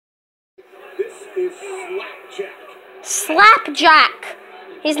Slapjack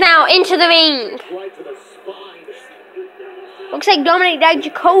is now into the ring. Looks like Dominic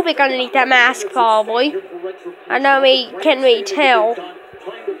Dijakovic underneath that mask, probably. I know we can't really tell.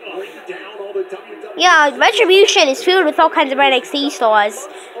 Yeah, Retribution is filled with all kinds of NXT stars.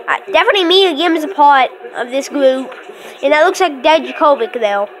 Definitely Mia Yim is a part of this group. And that looks like Dijakovic,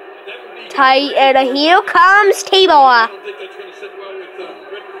 though. Tight, and here comes T-Bar.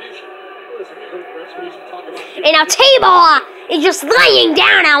 And now T-Bar is just laying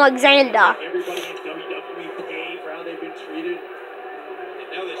down Alexander.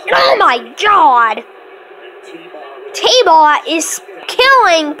 Oh my God! T-Bar is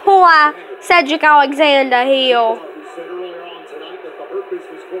killing poor Cedric Alexander here.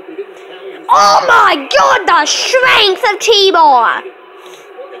 Oh my God, the strength of T-Bar!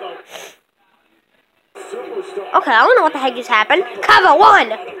 Okay, I don't know what the heck just happened. Cover 1,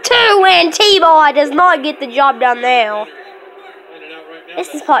 2, and T-Bar does not get the job done now.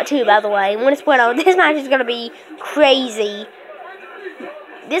 This is part 2, by the way. This match is gonna be crazy.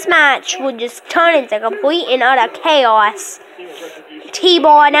 This match will just turn into complete and utter chaos.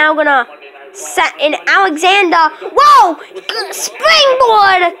 T-Bar now gonna set in Alexander. Whoa!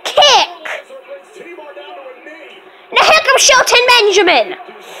 Springboard kick! Now here comes Shelton Benjamin,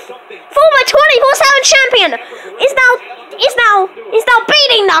 former 24/7 champion, is now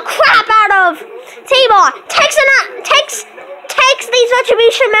beating the crap out of T-Bar. Takes these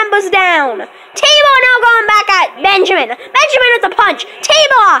Retribution members down. T-Bar now going back at Benjamin. Benjamin with the punch.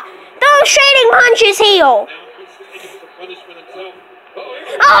 T-Bar those trading punches here.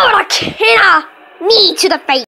 Oh, the knee to the face.